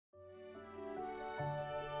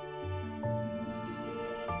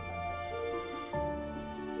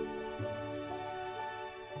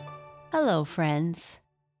Hello, friends,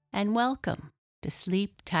 and welcome to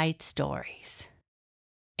Sleep Tight Stories,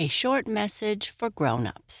 a short message for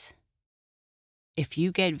grown-ups. If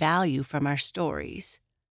you get value from our stories,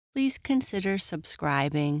 please consider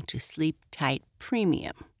subscribing to Sleep Tight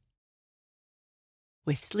Premium.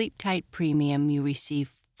 With Sleep Tight Premium, you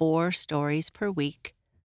receive 4 stories per week,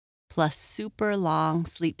 plus super long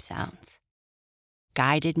sleep sounds,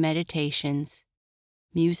 guided meditations,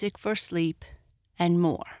 music for sleep, and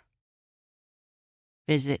more.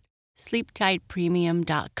 Visit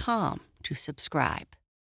sleeptightpremium.com to subscribe.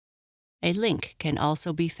 A link can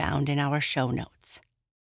also be found in our show notes.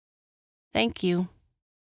 Thank you.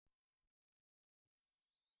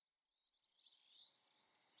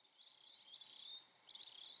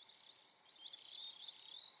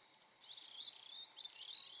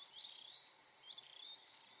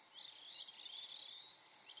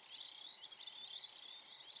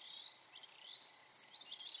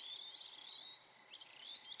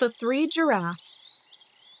 The Three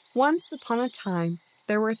Giraffes. Once upon a time,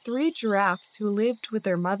 there were 3 giraffes who lived with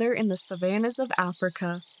their mother in the savannas of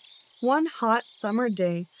Africa. One hot summer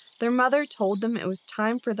day, their mother told them it was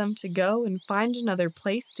time for them to go and find another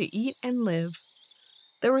place to eat and live.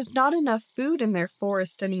 There was not enough food in their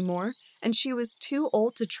forest anymore, and she was too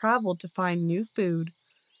old to travel to find new food.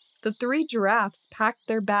 The 3 giraffes packed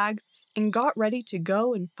their bags and got ready to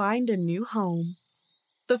go and find a new home.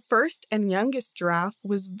 The first and youngest giraffe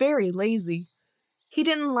was very lazy. He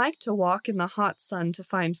didn't like to walk in the hot sun to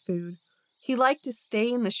find food. He liked to stay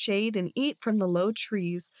in the shade and eat from the low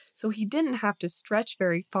trees, so he didn't have to stretch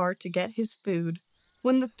very far to get his food.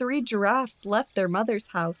 When the 3 giraffes left their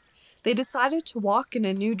mother's house, they decided to walk in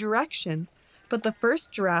a new direction. But the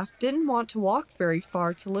first giraffe didn't want to walk very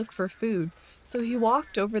far to look for food, so he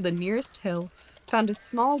walked over the nearest hill, found a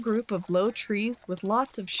small group of low trees with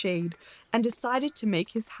lots of shade, and decided to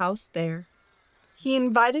make his house there. He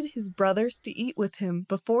invited his brothers to eat with him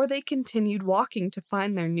before they continued walking to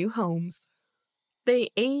find their new homes. They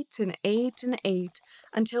ate and ate and ate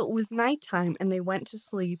until it was nighttime and they went to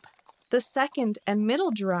sleep. The second and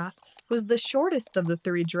middle giraffe was the shortest of the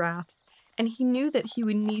 3 giraffes, and he knew that he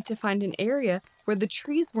would need to find an area where the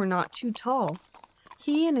trees were not too tall.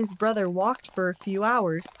 He and his brother walked for a few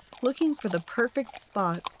hours, looking for the perfect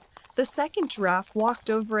spot. The second giraffe walked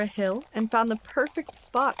over a hill and found the perfect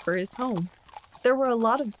spot for his home. There were a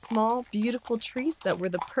lot of small, beautiful trees that were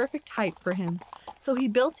the perfect height for him, so he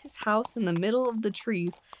built his house in the middle of the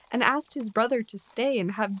trees and asked his brother to stay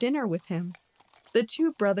and have dinner with him. The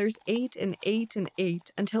 2 brothers ate and ate and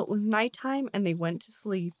ate until it was nighttime and they went to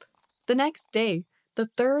sleep. The next day, the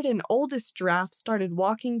third and oldest giraffe started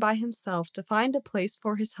walking by himself to find a place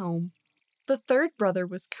for his home. The third brother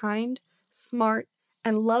was kind, smart,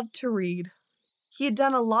 and loved to read. He had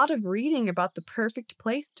done a lot of reading about the perfect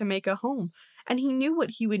place to make a home, and he knew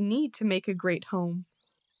what he would need to make a great home.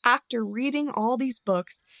 After reading all these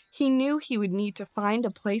books, he knew he would need to find a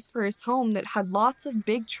place for his home that had lots of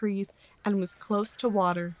big trees and was close to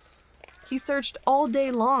water. He searched all day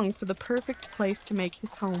long for the perfect place to make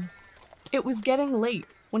his home. It was getting late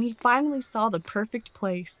when he finally saw the perfect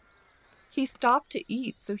place. He stopped to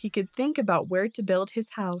eat so he could think about where to build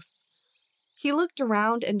his house. He looked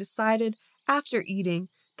around and decided, after eating,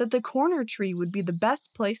 that the corner tree would be the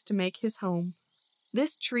best place to make his home.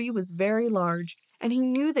 This tree was very large, and he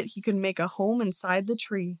knew that he could make a home inside the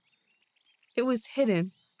tree. It was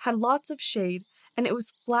hidden, had lots of shade, and it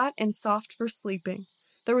was flat and soft for sleeping.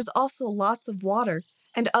 There was also lots of water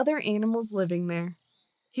and other animals living there.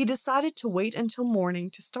 He decided to wait until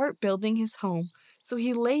morning to start building his home, so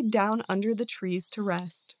he laid down under the trees to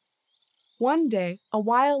rest. One day, a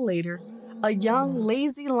while later, a young,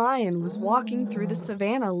 lazy lion was walking through the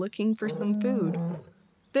savannah looking for some food.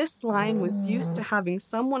 This lion was used to having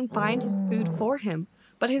someone find his food for him,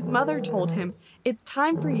 but his mother told him, "It's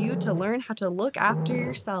time for you to learn how to look after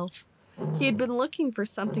yourself." He had been looking for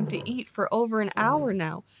something to eat for over an hour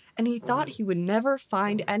now, and he thought he would never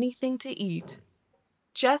find anything to eat.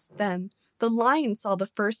 Just then, the lion saw the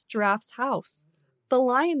first giraffe's house. The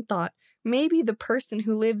lion thought maybe the person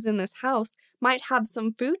who lives in this house might have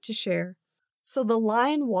some food to share. So the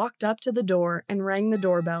lion walked up to the door and rang the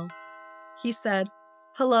doorbell. He said,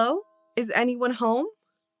 "Hello? Is anyone home?"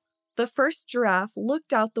 The first giraffe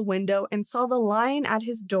looked out the window and saw the lion at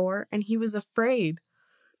his door, and he was afraid.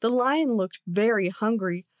 The lion looked very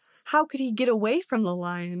hungry. How could he get away from the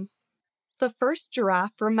lion? The first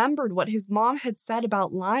giraffe remembered what his mom had said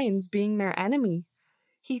about lions being their enemy.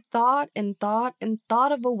 He thought and thought and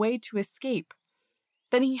thought of a way to escape.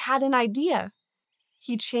 Then he had an idea.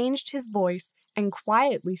 He changed his voice and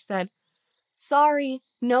quietly said, "Sorry,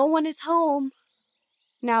 no one is home."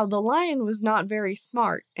 Now, the lion was not very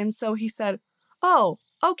smart, and so he said, "Oh,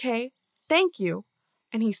 okay, thank you,"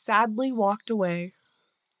 and he sadly walked away.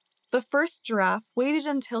 The first giraffe waited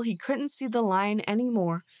until he couldn't see the lion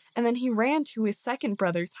anymore, and then he ran to his second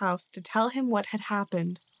brother's house to tell him what had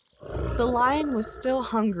happened. The lion was still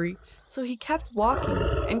hungry, so he kept walking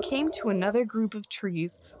and came to another group of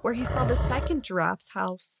trees where he saw the second giraffe's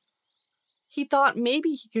house. He thought maybe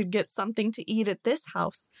he could get something to eat at this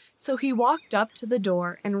house, so he walked up to the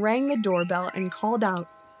door and rang the doorbell and called out,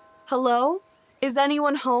 "Hello? Is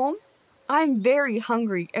anyone home? I'm very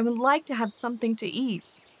hungry and would like to have something to eat."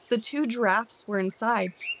 The two giraffes were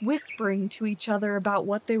inside, whispering to each other about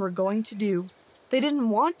what they were going to do. They didn't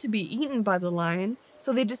want to be eaten by the lion,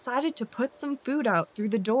 so they decided to put some food out through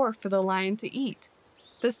the door for the lion to eat.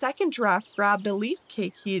 The second giraffe grabbed a leaf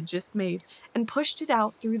cake he had just made and pushed it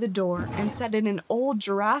out through the door and said in an old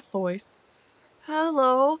giraffe voice,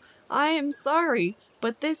 "Hello, I am sorry,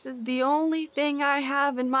 but this is the only thing I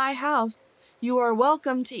have in my house. You are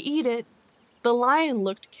welcome to eat it." The lion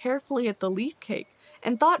looked carefully at the leaf cake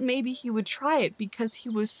and thought maybe he would try it because he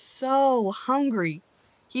was so hungry.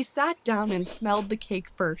 He sat down and smelled the cake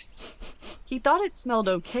first. He thought it smelled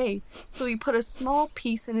okay, so he put a small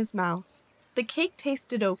piece in his mouth. The cake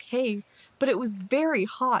tasted okay, but it was very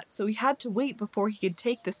hot, so he had to wait before he could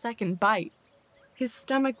take the second bite. His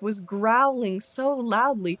stomach was growling so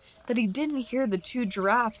loudly that he didn't hear the two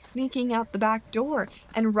giraffes sneaking out the back door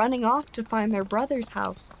and running off to find their brother's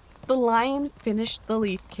house. The lion finished the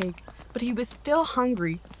leaf cake, but he was still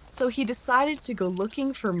hungry, so he decided to go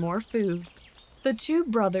looking for more food. The two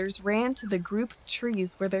brothers ran to the group of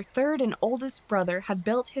trees where their third and oldest brother had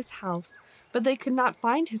built his house, but they could not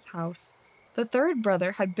find his house. The third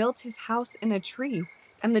brother had built his house in a tree,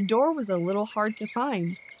 and the door was a little hard to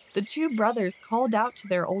find. The two brothers called out to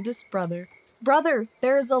their oldest brother, "Brother,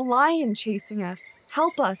 there is a lion chasing us.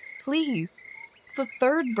 Help us, please." The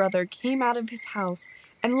third brother came out of his house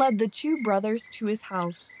and led the two brothers to his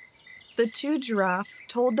house. The two giraffes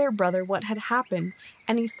told their brother what had happened,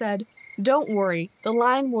 and he said, "Don't worry, the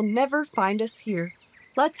lion will never find us here.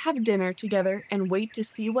 Let's have dinner together and wait to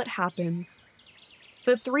see what happens."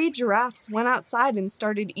 The three giraffes went outside and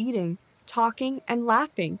started eating, talking, and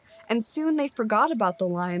laughing, and soon they forgot about the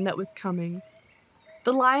lion that was coming.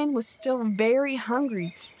 The lion was still very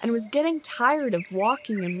hungry and was getting tired of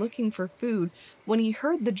walking and looking for food when he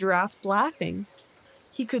heard the giraffes laughing.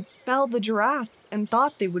 He could smell the giraffes and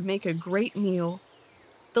thought they would make a great meal.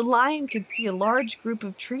 The lion could see a large group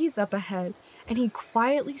of trees up ahead, and he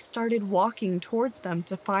quietly started walking towards them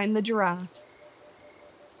to find the giraffes.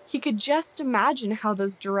 He could just imagine how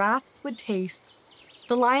those giraffes would taste.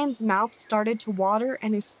 The lion's mouth started to water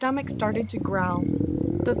and his stomach started to growl.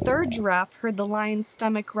 The third giraffe heard the lion's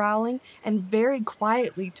stomach growling and very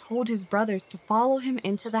quietly told his brothers to follow him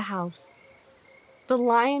into the house. The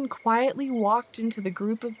lion quietly walked into the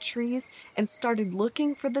group of trees and started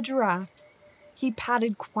looking for the giraffes. He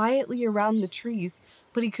padded quietly around the trees,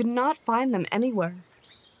 but he could not find them anywhere.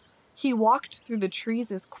 He walked through the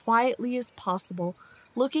trees as quietly as possible,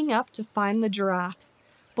 looking up to find the giraffes.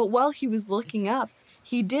 But while he was looking up,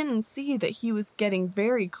 he didn't see that he was getting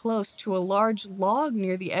very close to a large log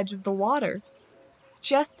near the edge of the water.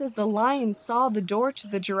 Just as the lion saw the door to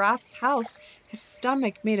the giraffe's house, his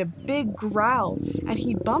stomach made a big growl and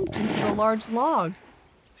he bumped into the large log.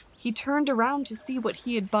 He turned around to see what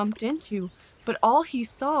he had bumped into, but all he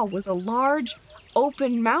saw was a large,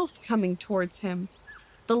 open mouth coming towards him.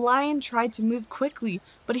 The lion tried to move quickly,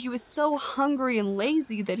 but he was so hungry and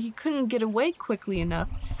lazy that he couldn't get away quickly enough,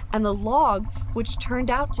 and the log, which turned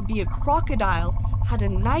out to be a crocodile, had a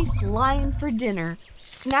nice lion for dinner.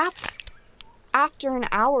 Snap! After an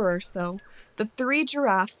hour or so, the three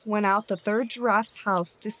giraffes went out the third giraffe's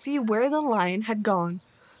house to see where the lion had gone,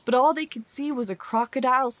 but all they could see was a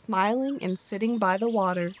crocodile smiling and sitting by the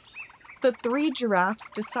water. The three giraffes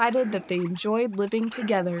decided that they enjoyed living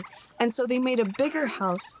together, and so they made a bigger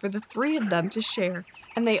house for the three of them to share,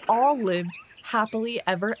 and they all lived happily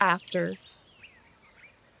ever after.